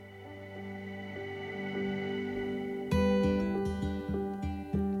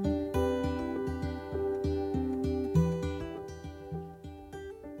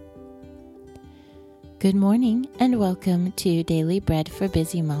Good morning and welcome to Daily Bread for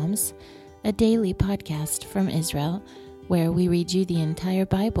Busy Moms, a daily podcast from Israel where we read you the entire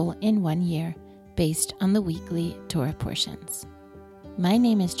Bible in 1 year based on the weekly Torah portions. My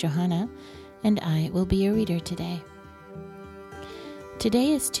name is Johanna and I will be your reader today.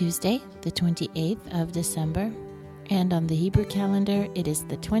 Today is Tuesday, the 28th of December, and on the Hebrew calendar it is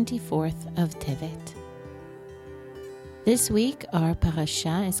the 24th of Tevet. This week, our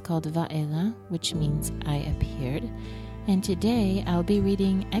parasha is called Va'era, which means I appeared, and today I'll be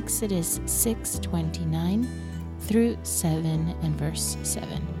reading Exodus 6:29 through 7 and verse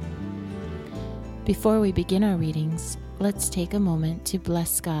 7. Before we begin our readings, let's take a moment to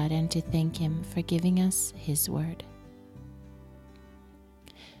bless God and to thank Him for giving us His word.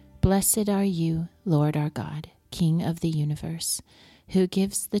 Blessed are you, Lord our God, King of the universe, who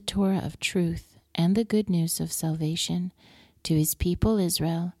gives the Torah of truth and the good news of salvation to His people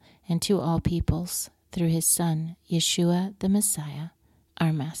Israel and to all peoples through His Son, Yeshua the Messiah,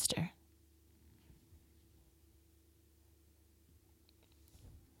 our Master.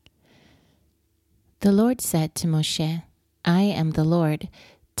 The Lord said to Moshe, I am the Lord.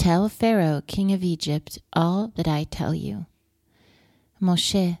 Tell Pharaoh, king of Egypt, all that I tell you.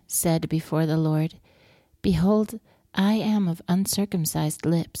 Moshe said before the Lord, Behold, I am of uncircumcised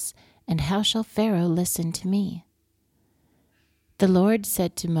lips, and how shall Pharaoh listen to me? The Lord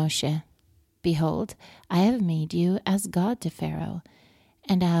said to Moshe, Behold, I have made you as God to Pharaoh,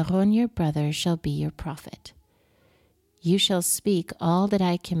 and Aaron your brother shall be your prophet. You shall speak all that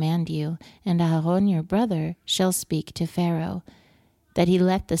I command you, and Aaron your brother shall speak to Pharaoh, that he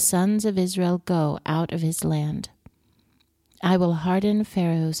let the sons of Israel go out of his land. I will harden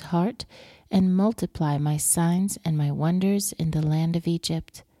Pharaoh's heart, and multiply my signs and my wonders in the land of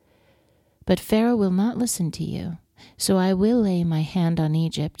Egypt. But Pharaoh will not listen to you, so I will lay my hand on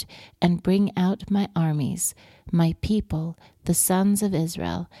Egypt and bring out my armies, my people, the sons of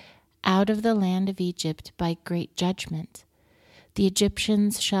Israel, out of the land of Egypt by great judgment. The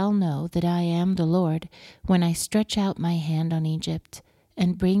Egyptians shall know that I am the Lord when I stretch out my hand on Egypt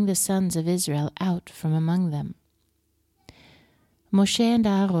and bring the sons of Israel out from among them. Moshe and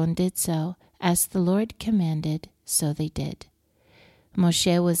Aaron did so, as the Lord commanded, so they did.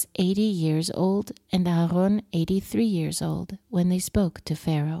 Moshe was 80 years old, and Aaron 83 years old, when they spoke to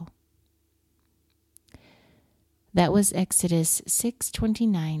Pharaoh. That was Exodus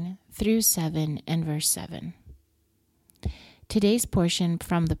 6:29 through 7 and verse 7. Today's portion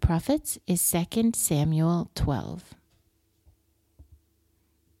from the prophets is 2 Samuel 12.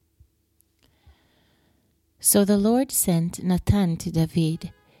 So the Lord sent Nathan to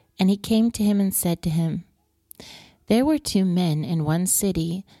David, and he came to him and said to him, There were 2 men in one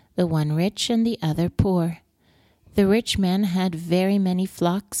city, the one rich and the other poor. The rich man had very many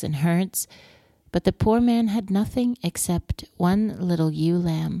flocks and herds, but the poor man had nothing except one little ewe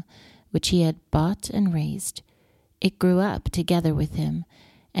lamb, which he had bought and raised. It grew up together with him,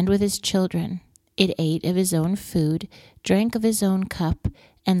 and with his children. It ate of his own food, drank of his own cup,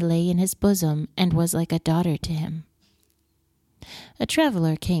 and lay in his bosom, and was like a daughter to him. A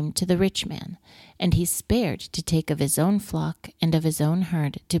traveler came to the rich man, and he spared to take of his own flock and of his own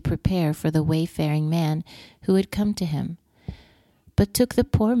herd to prepare for the wayfaring man who had come to him, but took the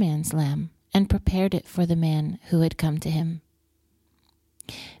poor man's lamb and prepared it for the man who had come to him.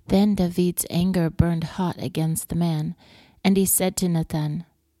 Then David's anger burned hot against the man, and he said to Nathan,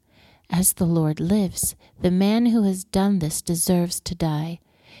 As the Lord lives, the man who has done this deserves to die.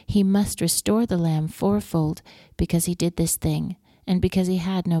 He must restore the lamb fourfold, because he did this thing, and because he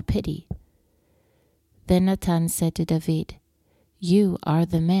had no pity. Then Nathan said to David, You are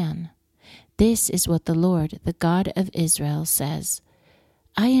the man. This is what the Lord, the God of Israel, says.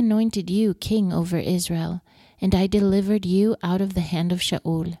 I anointed you king over Israel, and I delivered you out of the hand of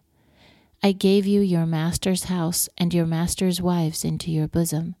Shaul. I gave you your master's house and your master's wives into your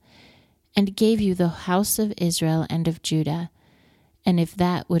bosom, and gave you the house of Israel and of Judah. And if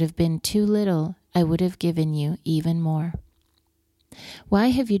that would have been too little, I would have given you even more.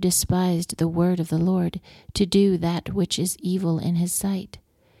 Why have you despised the word of the Lord to do that which is evil in His sight?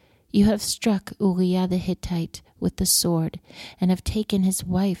 You have struck Uriah the Hittite with the sword, and have taken his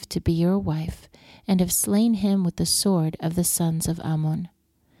wife to be your wife, and have slain him with the sword of the sons of Ammon.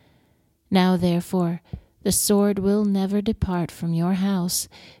 Now therefore, the sword will never depart from your house,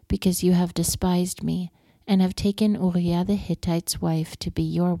 because you have despised me, and have taken Uriah the Hittite's wife to be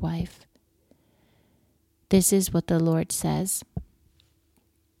your wife. This is what the Lord says.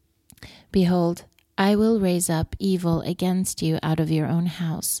 Behold, I will raise up evil against you out of your own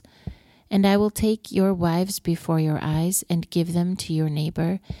house, And I will take your wives before your eyes and give them to your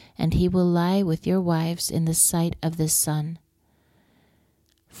neighbor, and he will lie with your wives in the sight of the sun.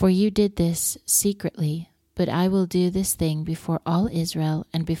 For you did this secretly, but I will do this thing before all Israel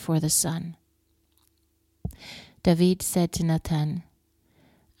and before the sun." David said to Nathan,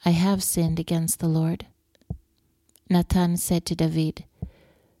 "I have sinned against the Lord." Nathan said to David,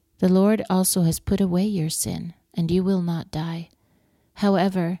 "The Lord also has put away your sin, and you will not die.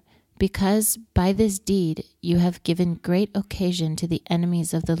 However, because by this deed you have given great occasion to the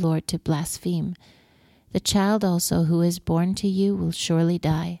enemies of the Lord to blaspheme, the child also who is born to you will surely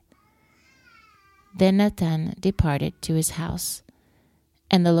die." Then Nathan departed to his house.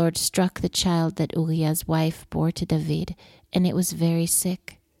 And the Lord struck the child that Uriah's wife bore to David, and it was very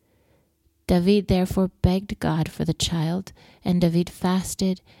sick. David therefore begged God for the child, and David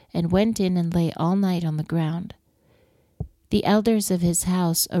fasted and went in and lay all night on the ground. The elders of his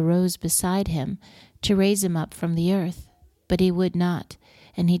house arose beside him to raise him up from the earth, but he would not,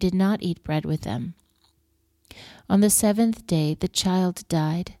 and he did not eat bread with them. On the 7th day the child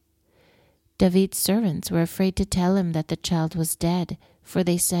died. David's servants were afraid to tell him that the child was dead, for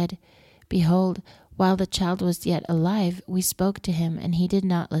they said, "Behold, while the child was yet alive, we spoke to him, and he did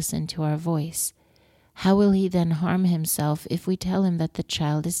not listen to our voice. How will he then harm himself if we tell him that the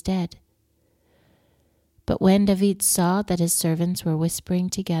child is dead?" But when David saw that his servants were whispering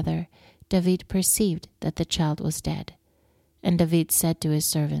together, David perceived that the child was dead. And David said to his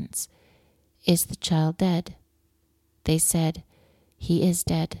servants, "Is the child dead?" They said, "He is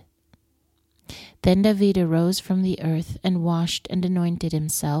dead." Then David arose from the earth and washed and anointed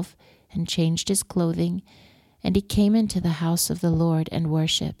himself and changed his clothing, and he came into the house of the Lord and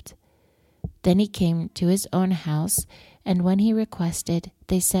worshipped. Then he came to his own house, and when he requested,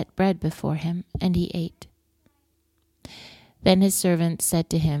 they set bread before him, and he ate. Then his servant said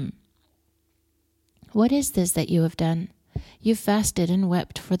to him, "What is this that you have done? You fasted and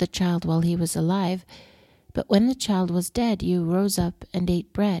wept for the child while he was alive, but when the child was dead, you rose up and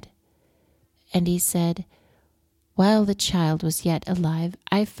ate bread." And he said, "While the child was yet alive,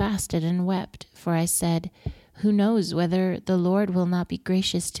 I fasted and wept, for I said, 'Who knows whether the Lord will not be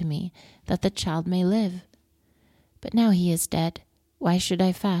gracious to me, that the child may live?' But now he is dead. Why should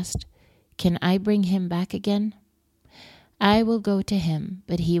I fast? Can I bring him back again? I will go to him,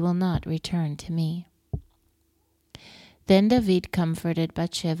 but he will not return to me." Then David comforted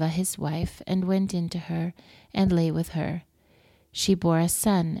Bathsheba his wife, and went into her, and lay with her. She bore a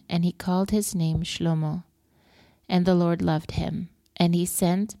son, and he called his name Shlomo. And the Lord loved him, and he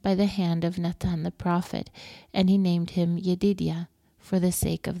sent by the hand of Nathan the prophet, and he named him Yedidiah, for the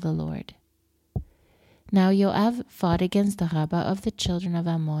sake of the Lord. Now Joab fought against the Rabbah of the children of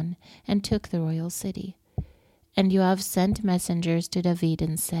Ammon, and took the royal city. And Joab sent messengers to David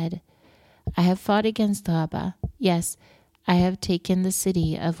and said, "I have fought against Rabbah. Yes, I have taken the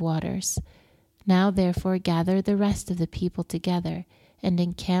city of waters. Now therefore gather the rest of the people together, and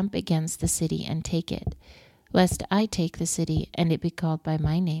encamp against the city and take it, lest I take the city and it be called by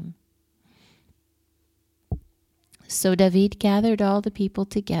my name." So David gathered all the people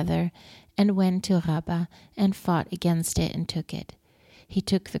together and went to Rabbah and fought against it and took it. He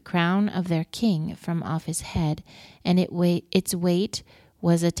took the crown of their king from off his head, and its weight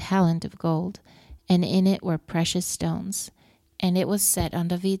was a talent of gold, and in it were precious stones, and it was set on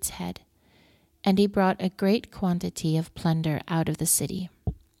David's head. And he brought a great quantity of plunder out of the city.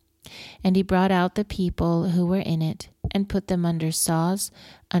 And he brought out the people who were in it, and put them under saws,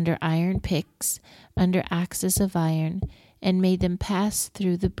 under iron picks, under axes of iron, and made them pass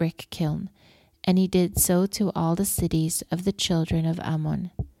through the brick kiln. And he did so to all the cities of the children of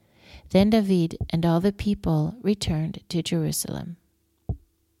Ammon. Then David and all the people returned to Jerusalem.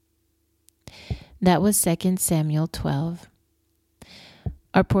 That was 2 Samuel 12.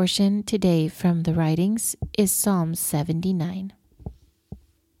 Our portion today from the writings is Psalm 79.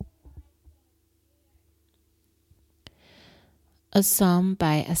 A psalm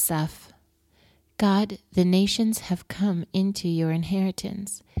by Asaph. God, the nations have come into your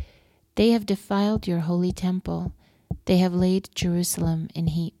inheritance. They have defiled your holy temple. They have laid Jerusalem in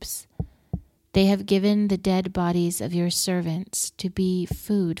heaps. They have given the dead bodies of your servants to be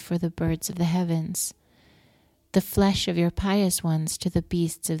food for the birds of the heavens, the flesh of your pious ones to the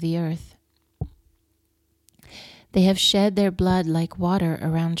beasts of the earth. They have shed their blood like water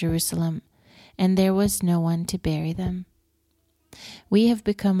around Jerusalem, and there was no one to bury them. We have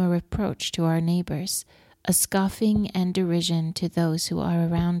become a reproach to our neighbors, a scoffing and derision to those who are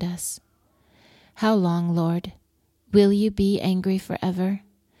around us. How long, Lord? Will you be angry forever?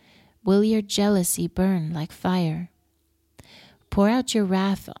 Will your jealousy burn like fire? Pour out your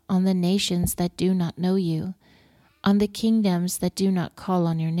wrath on the nations that do not know you, on the kingdoms that do not call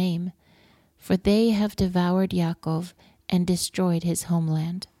on your name, for they have devoured Yaakov and destroyed his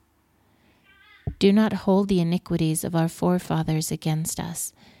homeland. Do not hold the iniquities of our forefathers against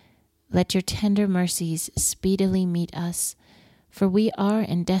us. Let your tender mercies speedily meet us, for we are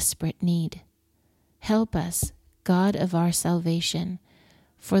in desperate need. Help us, God of our salvation,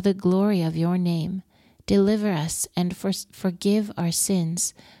 for the glory of your name. Deliver us and forgive our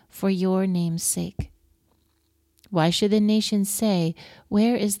sins for your name's sake. Why should the nations say,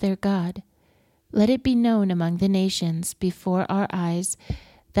 "Where is their God?" Let it be known among the nations before our eyes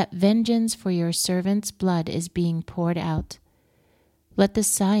that vengeance for your servant's blood is being poured out. Let the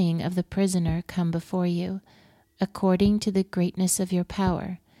sighing of the prisoner come before you, according to the greatness of your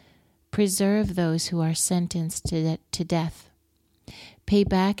power. Preserve those who are sentenced to death. Pay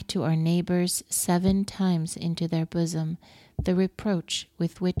back to our neighbors 7 times into their bosom the reproach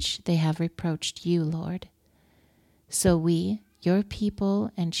with which they have reproached you, Lord. So we, your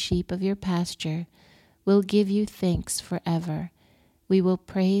people and sheep of your pasture, will give you thanks forever. We will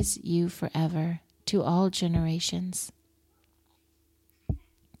praise you forever to all generations.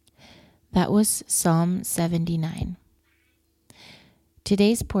 That was Psalm 79.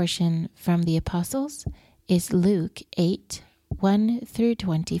 Today's portion from the Apostles is Luke 8, 1 through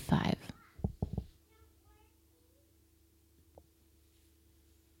 25.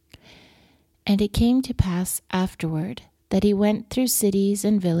 And it came to pass afterward that he went through cities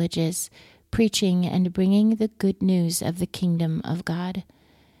and villages, preaching and bringing the good news of the kingdom of God.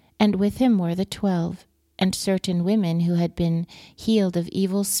 And with him were the 12, and certain women who had been healed of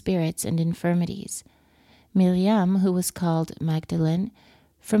evil spirits and infirmities. Miriam, who was called Magdalene,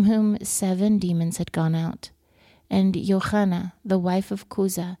 from whom 7 demons had gone out, and Johanna, the wife of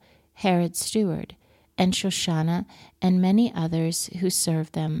Chuza, Herod's steward, and Shoshana, and many others who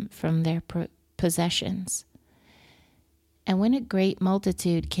served them from their possessions. And when a great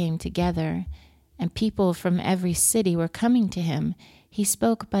multitude came together, and people from every city were coming to him, he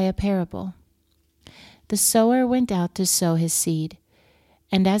spoke by a parable. The sower went out to sow his seed,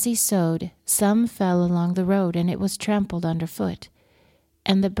 and as he sowed, some fell along the road, and it was trampled underfoot,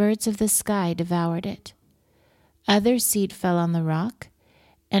 and the birds of the sky devoured it. Other seed fell on the rock,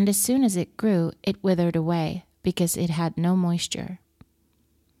 and as soon as it grew, it withered away, because it had no moisture.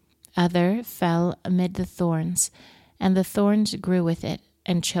 Other fell amid the thorns, and the thorns grew with it,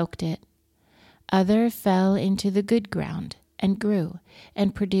 and choked it. Other fell into the good ground, and grew,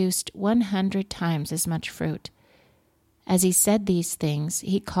 and produced 100 times as much fruit. As he said these things,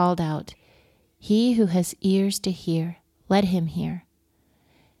 he called out, "He who has ears to hear, let him hear."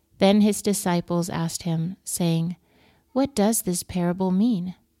 Then his disciples asked him, saying, "What does this parable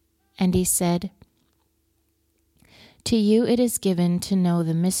mean?" And he said, "To you it is given to know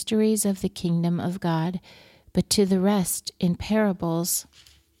the mysteries of the kingdom of God, but to the rest in parables,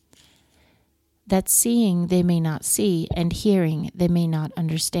 that seeing they may not see, and hearing they may not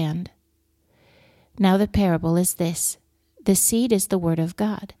understand. Now the parable is this: the seed is the word of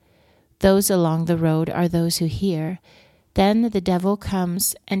God. Those along the road are those who hear. Then the devil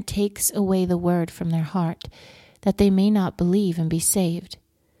comes and takes away the word from their heart, that they may not believe and be saved.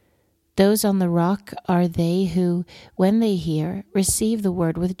 Those on the rock are they who, when they hear, receive the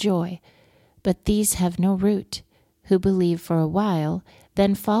word with joy. But these have no root, who believe for a while,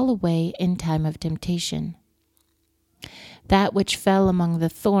 then fall away in time of temptation. That which fell among the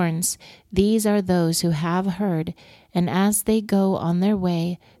thorns, these are those who have heard, and as they go on their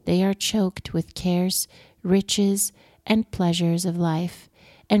way, they are choked with cares, riches, and pleasures of life,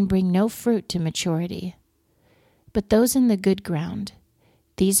 and bring no fruit to maturity. But those in the good ground,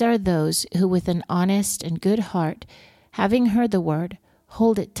 these are those who with an honest and good heart, having heard the word,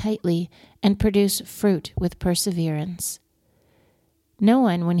 hold it tightly, and produce fruit with perseverance. No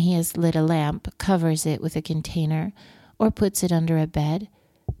one, when he has lit a lamp, covers it with a container, or puts it under a bed,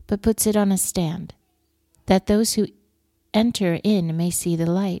 but puts it on a stand, that those who enter in may see the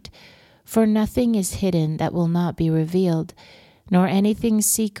light. For nothing is hidden that will not be revealed, nor anything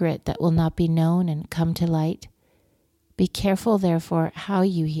secret that will not be known and come to light. Be careful, therefore, how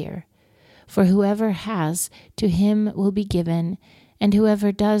you hear. For whoever has, to him will be given, and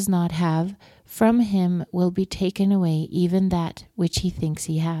whoever does not have, from him will be taken away even that which he thinks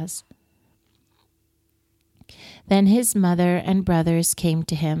he has. Then his mother and brothers came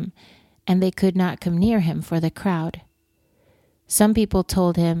to him, and they could not come near him for the crowd. Some people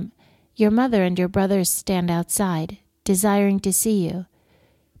told him, "Your mother and your brothers stand outside, desiring to see you."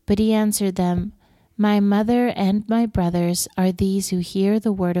 But he answered them, "My mother and my brothers are these who hear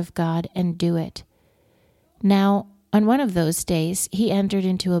the word of God and do it. Now, On one of those days he entered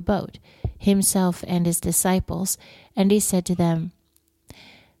into a boat, himself and his disciples, and he said to them,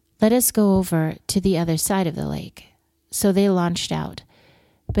 "Let us go over to the other side of the lake." So they launched out.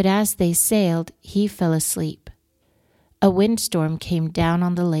 But as they sailed, he fell asleep. A windstorm came down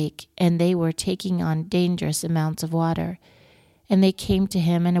on the lake, and they were taking on dangerous amounts of water. And they came to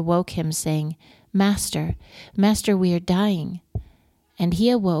him and awoke him, saying, "Master, Master, we are dying." And he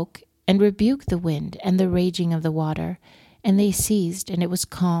awoke and rebuked the wind and the raging of the water, and they ceased, and it was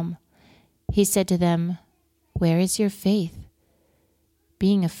calm. He said to them, "Where is your faith?"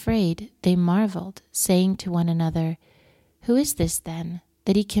 Being afraid, they marveled, saying to one another, "Who is this then,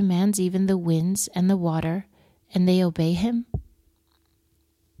 that he commands even the winds and the water, and they obey him?"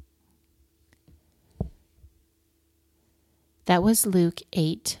 That was Luke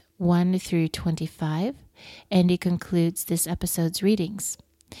 8, 1 through 25, and it concludes this episode's readings.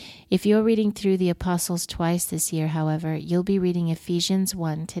 If you're reading through the Apostles twice this year, however, you'll be reading Ephesians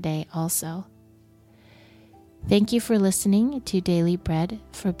 1 today also. Thank you for listening to Daily Bread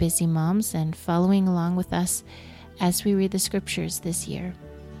for Busy Moms and following along with us as we read the scriptures this year.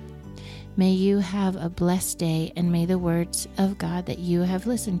 May you have a blessed day, and may the words of God that you have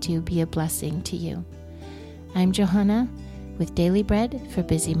listened to be a blessing to you. I'm Johanna with Daily Bread for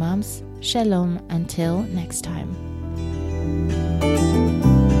Busy Moms. Shalom until next time.